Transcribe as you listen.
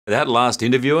That last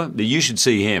interviewer, you should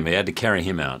see him. He had to carry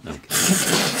him out. Okay.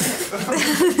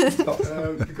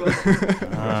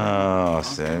 Oh,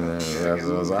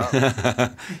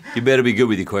 You better be good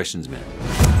with your questions, man.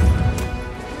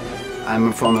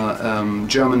 I'm from a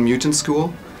German mutant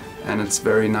school, and it's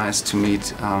very nice to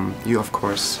meet you, of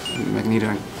course, Magneto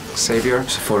and Xavier.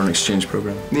 It's a foreign exchange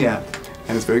program. Yeah,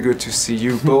 and it's very good to see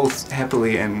you both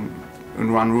happily in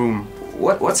one room.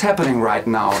 What's happening right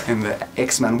now in the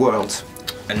X-Men world?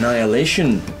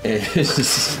 Annihilation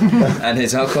is, and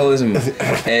his alcoholism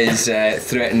is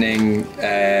threatening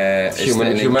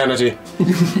humanity.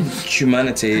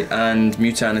 Humanity and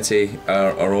mutanity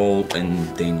are all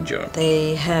in danger.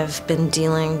 They have been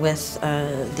dealing with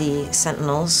the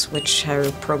Sentinels, which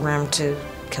are programmed to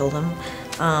kill them,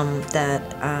 that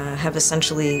have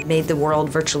essentially made the world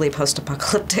virtually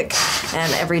post-apocalyptic,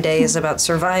 and every day is about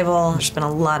survival. There's been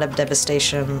a lot of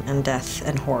devastation and death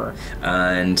and horror.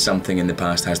 And something in the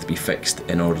past has to be fixed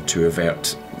in order to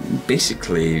avert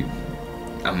basically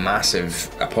a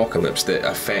massive apocalypse that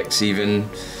affects even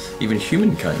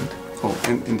humankind. Oh,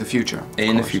 in the future.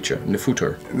 In the future, in the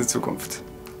future. In the Zukunft.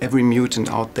 Every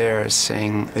mutant out there is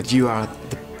saying that you are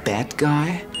the bad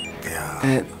guy.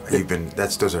 Yeah,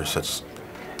 those are such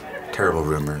terrible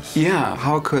rumors. Yeah,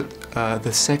 how could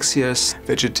the sexiest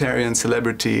vegetarian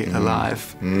celebrity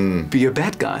alive be a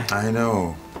bad guy? I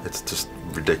know, it's just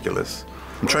ridiculous.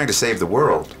 I'm trying to save the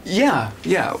world. Yeah.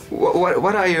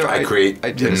 What are your I create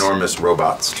ideas? enormous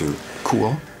robots to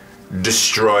Cool.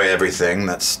 destroy everything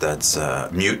that's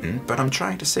mutant, but I'm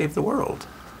trying to save the world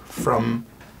from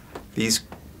these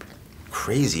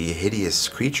crazy, hideous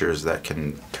creatures that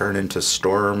can turn into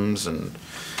storms and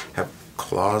have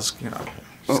claws, you know,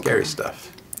 scary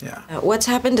stuff. Yeah. What's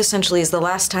happened essentially is the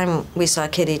last time we saw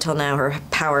Kitty till now, her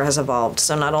power has evolved.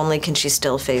 So not only can she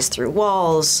still phase through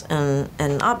walls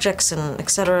and objects and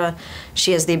etc.,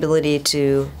 she has the ability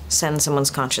to send someone's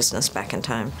consciousness back in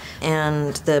time.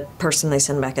 And the person they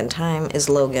send back in time is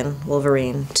Logan,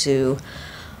 Wolverine, to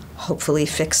hopefully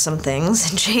fix some things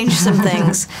and change some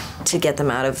things to get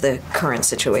them out of the current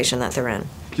situation that they're in.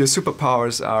 Your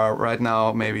superpowers are right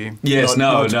now maybe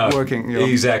not working. You know.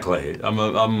 Exactly.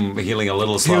 I'm healing a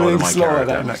little slower than my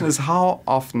character. How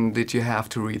often did you have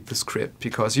to read the script?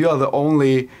 Because you are the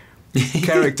only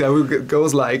character who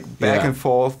goes like back and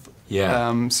forth.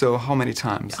 Yeah. So how many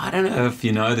times? I don't know if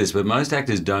you know this, but most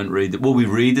actors don't read well, we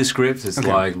read the script. It's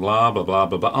like blah, blah, blah,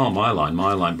 blah, blah. Oh, my line,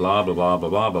 blah, blah, blah,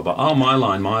 blah, blah, blah. Oh, my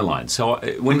line. So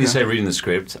when you say reading the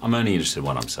script, I'm only interested in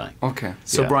what I'm saying. Okay.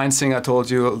 So Bryan Singer told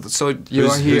you, so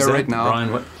you're here right now.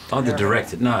 Brian, what? Oh, the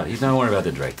director. No, you don't worry about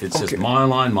the director. It's just my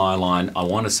line. I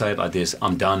want to say it like this.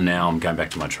 I'm done now. I'm going back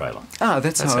to my trailer. Ah,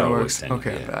 that's how it works. Then.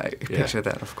 Okay, I picture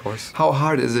that, of course. How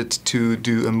hard is it to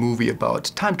do a movie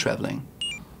about time traveling?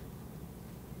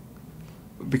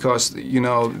 Because, you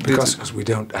know... Because we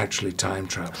don't actually time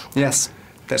travel. Yes,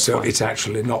 that's so why. It's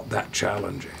actually not that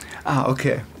challenging. Ah,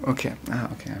 okay. I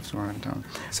have to write it down.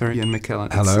 Sorry, Ian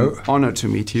McKellan. Hello. It's an honor to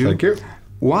meet you. Thank you.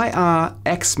 Why are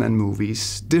X-Men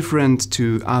movies different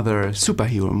to other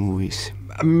superhero movies?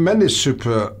 Many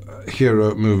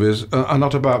superhero movies are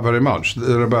not about very much.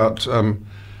 They're about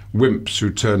wimps who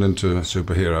turn into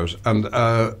superheroes. And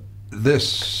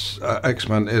this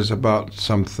X-Men is about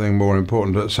something more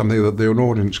important, something that the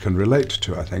audience can relate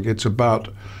to, I think. It's about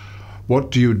what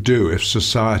do you do if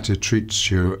society treats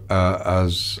you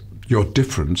as your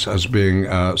difference as being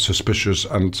suspicious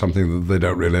and something that they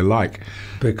don't really like.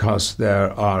 Because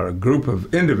there are a group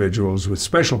of individuals with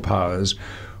special powers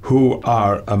who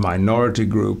are a minority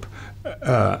group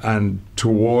and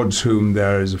towards whom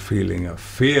there is a feeling of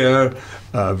fear,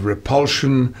 of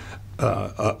repulsion,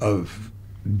 of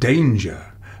danger.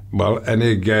 Well,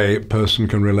 any gay person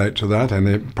can relate to that,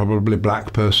 any probably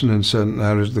black person in certain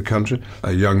areas of the country.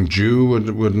 A young Jew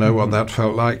would know what that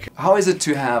felt like. How is it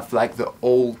to have like the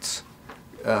old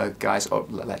guys, or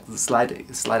like the slightly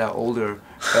older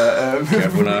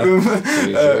Careful now.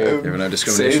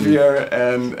 Discrimination. Xavier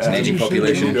and an aging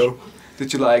population. You know,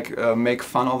 did you like make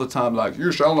fun all the time, like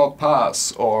you shall not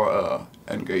pass, or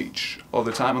engage all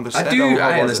the time on the set? I do.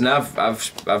 Listen,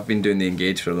 I've been doing the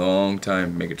engage for a long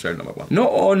time, making sure number one.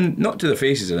 Not to their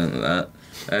faces or anything like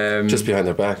that. Just behind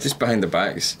their backs. Just behind their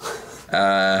backs.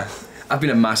 I've been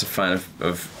a massive fan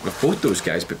of both those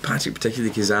guys, but Patrick particularly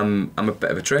because I'm a bit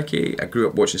of a Trekkie. I grew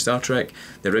up watching Star Trek,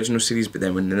 the original series, but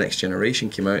then when The Next Generation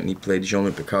came out and he played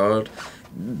Jean-Luc Picard,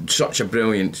 such a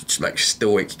brilliant, like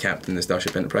stoic captain of the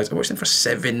Starship Enterprise. I watched him for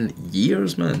 7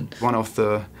 years, man. One of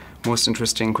the most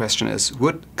interesting questions is,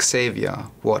 would Xavier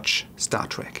watch Star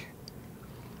Trek?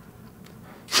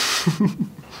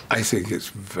 I think it's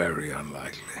very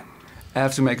unlikely. I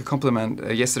have to make a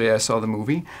compliment. Yesterday I saw the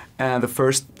movie, and the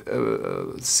first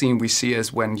scene we see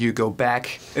is when you go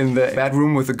back in the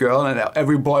bedroom with the girl, and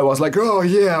every boy was like, "Oh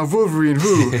yeah, Wolverine,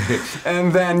 who?"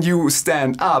 And then you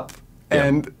stand up,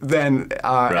 and then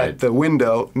are at the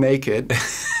window naked,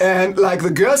 and like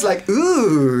the girl's like,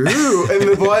 "Ooh, ooh," and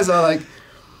the boys are like.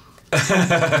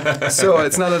 So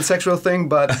it's not a sexual thing,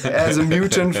 but as a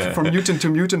mutant, from mutant to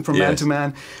mutant, from man to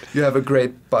man, you have a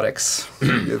great buttocks.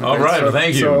 All right, well,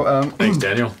 thank you. So, thanks,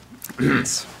 Daniel. Like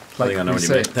I think I know what you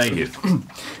meant. Thank you.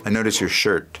 I noticed your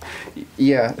shirt.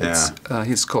 Yeah, it's,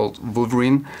 he's called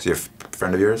Wolverine. Is he a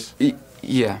friend of yours?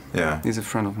 Yeah. Yeah. He's a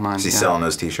friend of mine. Is he selling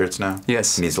those T-shirts now?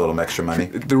 Yes. He needs a little extra money?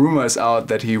 The rumor is out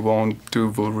that he won't do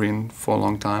Wolverine for a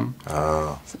long time.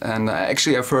 Oh. And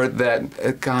actually I've heard that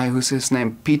a guy, who's his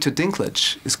name, Peter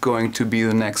Dinklage, is going to be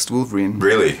the next Wolverine.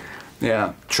 Really?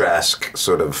 Yeah. Trask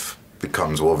sort of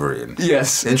becomes Wolverine.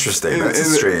 Yes. Interesting. That's a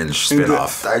strange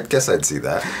spin-off. I guess I'd see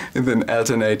that. In an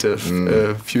alternative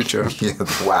future. Yeah,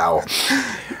 wow.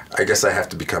 I guess I have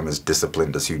to become as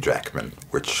disciplined as Hugh Jackman,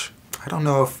 which I don't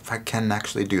know if I can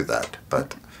actually do that,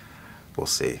 but we'll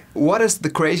see. What is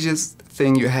the craziest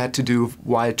thing you had to do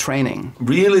while training?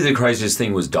 Really, the craziest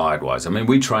thing was diet-wise. I mean,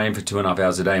 we trained for 2.5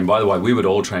 hours a day, and by the way, we would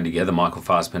all train together. Michael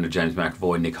Fassbender, James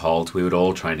McAvoy, Nick Holt, we would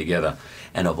all train together.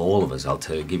 And of all of us, I'll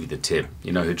give you the tip.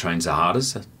 You know who trains the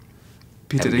hardest?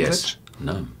 Peter Have a Dinklage? guess.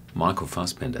 No, Michael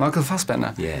Fassbender. Michael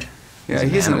Fassbender. Yeah. Yeah,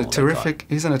 he's in a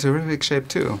terrific shape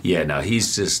too. Yeah, no,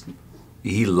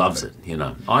 he loves it, you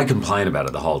know. I complain about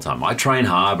it the whole time. I train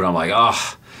hard, but I'm like,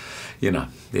 you know,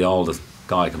 the old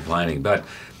guy complaining. But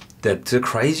the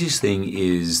craziest thing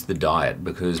is the diet,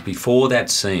 because before that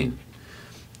scene,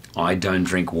 I don't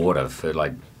drink water for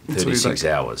like 36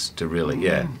 hours to really,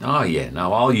 Oh yeah,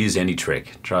 no, I'll use any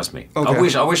trick, trust me.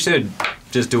 Okay. I wish they'd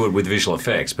just do it with visual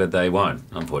effects, but they won't,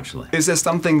 unfortunately. Is there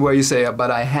something where you say,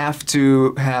 but I have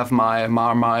to have my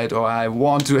Marmite, or I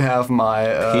want to have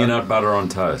my... Peanut butter on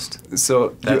toast.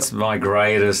 So that's my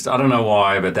greatest, I don't know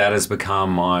why, but that has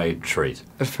become my treat.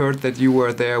 I've heard that you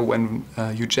were there when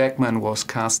Hugh Jackman was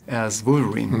cast as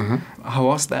Wolverine. Mm-hmm. How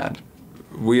was that?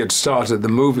 We had started the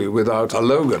movie without a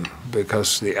Logan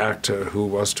because the actor who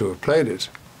was to have played it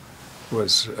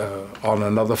was on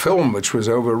another film which was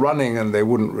overrunning and they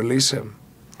wouldn't release him.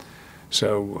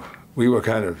 So we were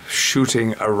kind of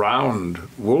shooting around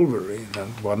Wolverine,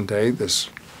 and one day this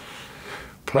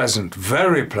pleasant,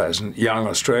 very pleasant young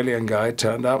Australian guy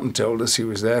turned up and told us he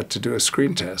was there to do a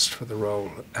screen test for the role.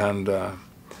 And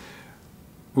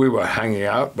we were hanging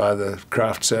out by the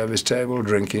craft service table,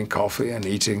 drinking coffee and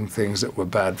eating things that were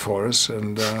bad for us.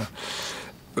 And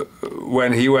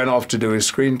when he went off to do his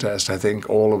screen test, I think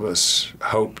all of us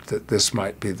hoped that this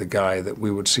might be the guy that we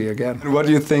would see again. And what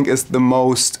do you think is the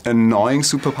most annoying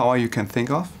superpower you can think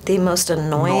of? The most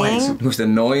annoying? Most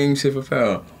annoying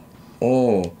superpower?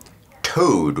 Oh.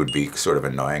 Toad would be sort of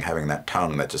annoying, having that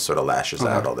tongue that just sort of lashes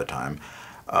out all the time.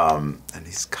 And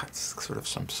he's got sort of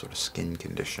some sort of skin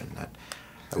condition that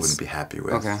I wouldn't be happy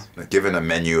with. Okay. Given a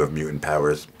menu of mutant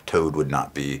powers, Toad would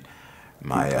not be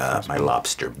my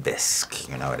lobster bisque,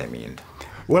 you know what I mean?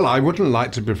 Well, I wouldn't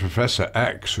like to be Professor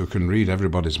X who can read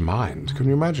everybody's mind. Can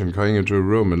you imagine going into a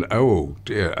room and, oh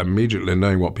dear, immediately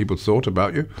knowing what people thought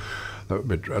about you? That would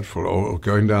be dreadful. Or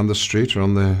going down the street or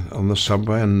on the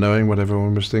subway and knowing what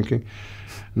everyone was thinking.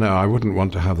 No, I wouldn't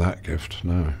want to have that gift,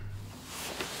 no.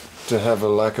 To have a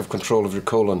lack of control of your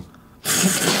colon.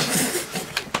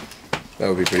 That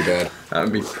would be pretty bad. That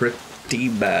would be pretty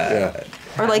bad. Yeah.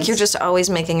 Or like you're just always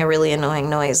making a really annoying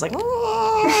noise, like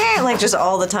just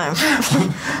all the time.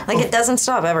 Like it doesn't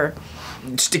stop ever.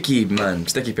 Sticky man,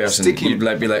 sticky person. Sticky. You'd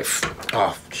like be like,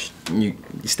 you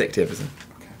stick to everything.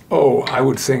 Oh, I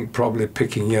would think probably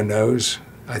picking your nose,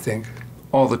 I think.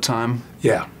 All the time?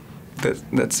 Yeah.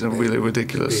 That's a really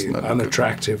ridiculous. It'd be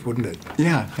unattractive, wouldn't it?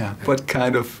 Yeah, yeah. What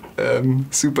kind of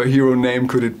superhero name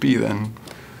could it be then?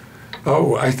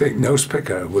 Oh, I think nose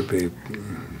picker would be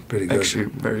pretty good. Actually,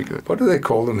 very good. What do they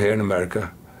call them here in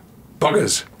America?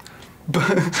 Buggers.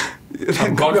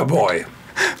 A bugger boy.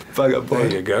 Bugger boy.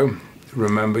 There you go.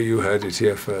 Remember, you heard it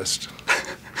here first.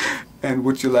 And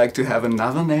would you like to have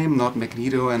another name, not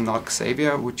Magneto and not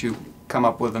Xavier? Would you come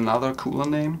up with another cooler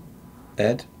name?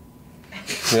 Ed?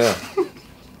 Yeah.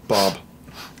 Bob.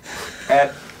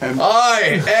 Ed. And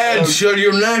Aye, Ed, shall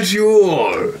you not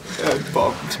your?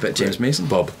 Bob. It's about James Mason.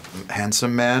 Bob.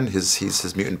 Handsome man,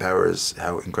 his mutant power is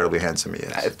how incredibly handsome he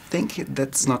is. I think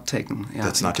that's not taken. Yeah,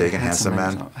 That's not taken, handsome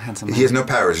man? Handsome man. He has no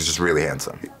powers, he's just really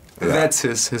handsome. Yeah. That's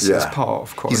his power,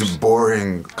 of course. He's a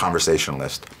boring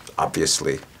conversationalist,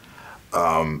 obviously.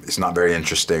 It's not very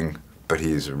interesting, but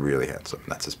he's really handsome.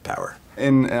 That's his power.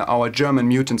 In our German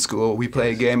mutant school, we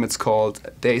play a game. It's called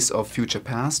Days of Future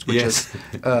Past, which is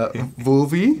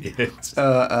Wolvie,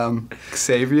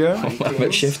 Xavier, A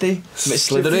bit shifty, a bit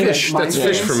slithery. Fish. That's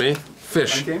fish for me.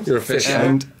 Fish. You're a fish.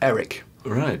 and Eric.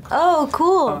 Right. Oh,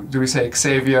 cool. Do we say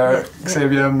Xavier,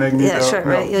 Magneto? Yeah, sure,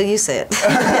 No. right. You say it.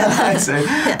 I say,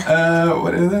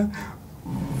 what is it?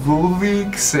 Wolvie,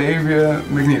 Xavier,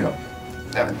 Magneto.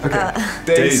 Okay.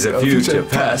 Days of Future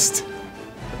Past.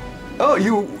 Oh,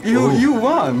 you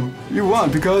won. You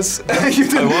won because you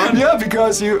did. I won? Yeah,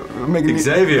 because you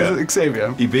Xavier.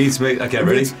 Xavier. He beats me. Okay,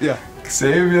 ready? Yeah.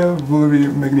 Xavier, Wolvie,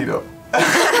 Magneto.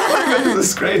 This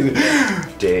is crazy.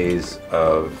 Days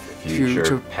of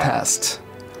Future Past.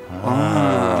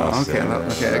 Ah, Okay, so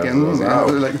okay, that again. goes out.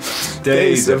 Like,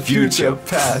 Days of Future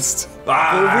Past.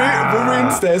 Ah!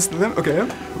 Wolverine stays to them. Okay.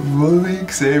 Wolvie,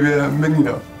 Xavier,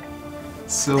 Magneto.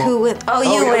 So. Who win? Oh,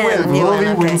 you win. You Wolvie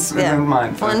win. wins Okay. Yeah. within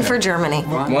mine. One Okay. for Germany.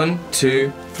 1,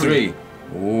 2, 3.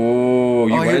 Oh,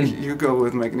 you win. You go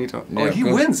with Magneto. Yeah, oh, of he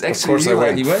course. wins. Of Actually, course I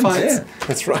win. He wins, fights. yeah.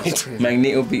 That's right.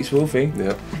 Magneto beats Wolfie.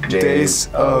 Yeah. Days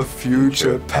of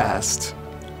Future Past.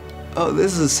 Oh,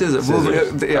 this is a scissor.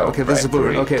 Wolverine. Yeah, okay, this is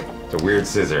Wolverine. Okay, It's a weird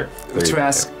scissor. There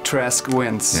you Trask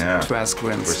wins. Yeah. Trask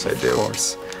wins. Of course I do. Of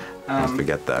course. Don't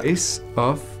forget that. Days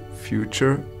of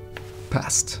Future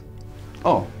Past.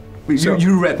 Oh, So-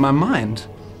 you read my mind,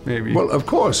 maybe. Well, of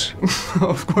course.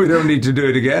 of We course. don't need to do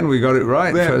it again. We got it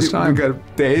right Yeah, first time. We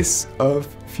got Days of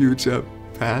Future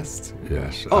Past.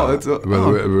 Yes. Oh, it's a-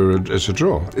 it's a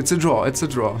draw. It's a draw. It's a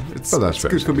draw. It's, Well, that's it's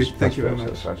very good for me. nice. Thank you very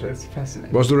That's much. very It's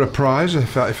fascinating. Was there a prize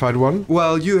if I'd won?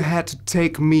 Well, you had to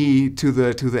take me to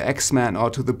the Xmen or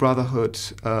to the Brotherhood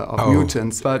of Oh.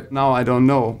 Mutants, but now I don't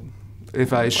know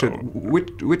if I should.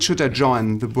 Which should I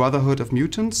join? The Brotherhood of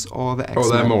Mutants or the Xmen?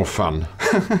 Oh, they're more fun.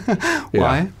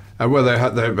 Why? Well, they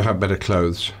have better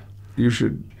clothes. You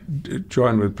should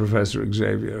join with Professor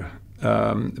Xavier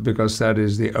because that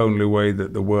is the only way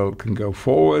that the world can go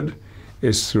forward,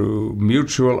 is through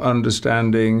mutual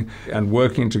understanding and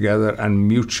working together and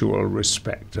mutual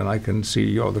respect. And I can see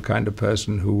you're the kind of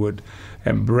person who would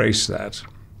embrace that.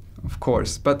 Of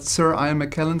course. But Sir Ian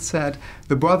McKellan said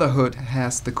the Brotherhood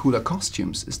has the cooler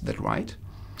costumes. Is that right?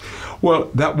 Well,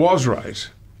 that was right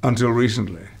until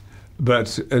recently.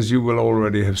 But as you will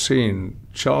already have seen,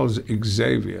 Charles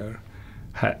Xavier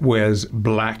wears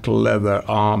black leather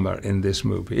armor in this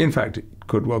movie. In fact, it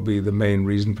could well be the main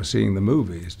reason for seeing the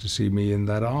movie, is to see me in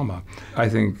that armor. I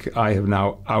think I have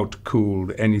now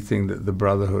outcooled anything that the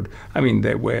Brotherhood... I mean,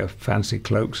 they wear fancy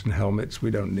cloaks and helmets.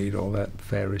 We don't need all that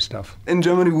fairy stuff. In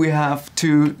Germany, we have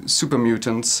two super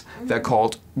mutants. They're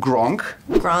called Gronk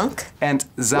Gronk, and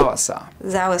Zawasa.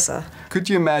 Zawasa. Could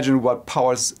you imagine what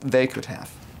powers they could have?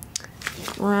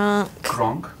 Gronk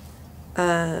Gronk?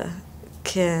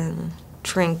 can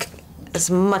drink as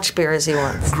much beer as he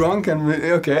wants. Gronk and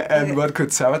okay, and what could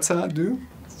Zawasa do?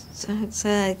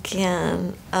 Zawasa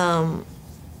can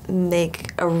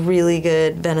make a really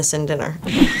good venison dinner.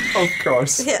 Of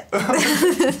course. Yeah.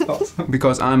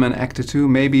 Because I'm an actor too,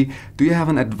 maybe do you have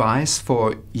an advice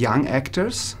for young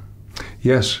actors?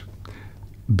 Yes,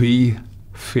 be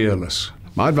fearless.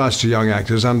 My advice to young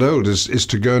actors and old is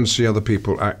to go and see other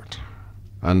people act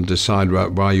and decide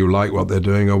why you like what they're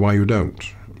doing or why you don't.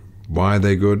 Why are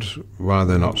they good, why are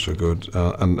they not so good.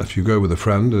 And if you go with a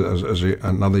friend, as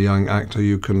another young actor,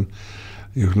 you can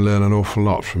learn an awful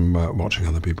lot from watching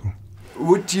other people.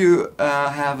 Would you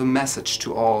have a message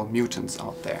to all mutants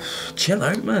out there? Chill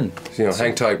out, man. You know,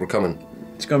 hang tight, we're coming.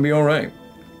 It's gonna be all right.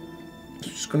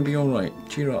 It's gonna be all right.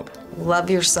 Cheer up. Love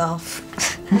yourself.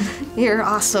 You're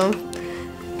awesome.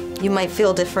 You might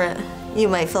feel different. You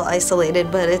might feel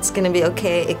isolated, but it's gonna be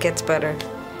okay. It gets better.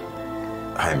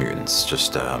 Hi, mutants.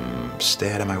 Just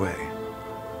stay out of my way.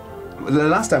 The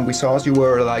last time we saw us, you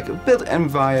were like a bit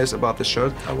envious about the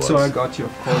shirt. I was. So I got you,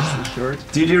 of course, the shirt.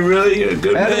 Did you really? You're a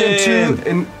good I added man. two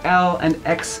in L and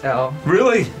XL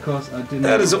Really? because I didn't.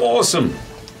 That is awesome.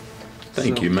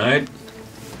 Thank So- you, mate.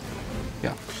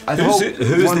 Yeah. I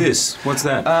Who's one- this? What's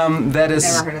that? That is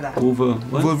Never heard of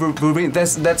that. What? Wolverine.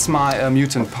 That's my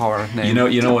mutant power name.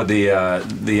 You know what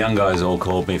the young guys all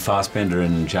called me, Fassbender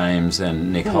and James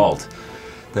and Nick Holt.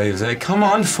 They say, "Come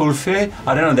on, Fulfe."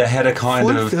 I don't know. They had a kind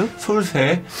Fulfe? of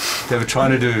Fulfe. They were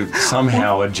trying to do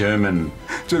somehow a German.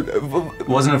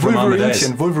 Wasn't it from Amadeus?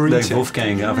 Wolverine. Like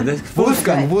Wolfgang.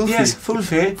 Wolfgang. Wolfie. Yes,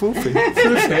 Fulfe. Fulfe.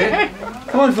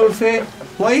 Come on, Fulfe.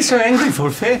 Why are you so angry,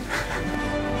 Fulfe?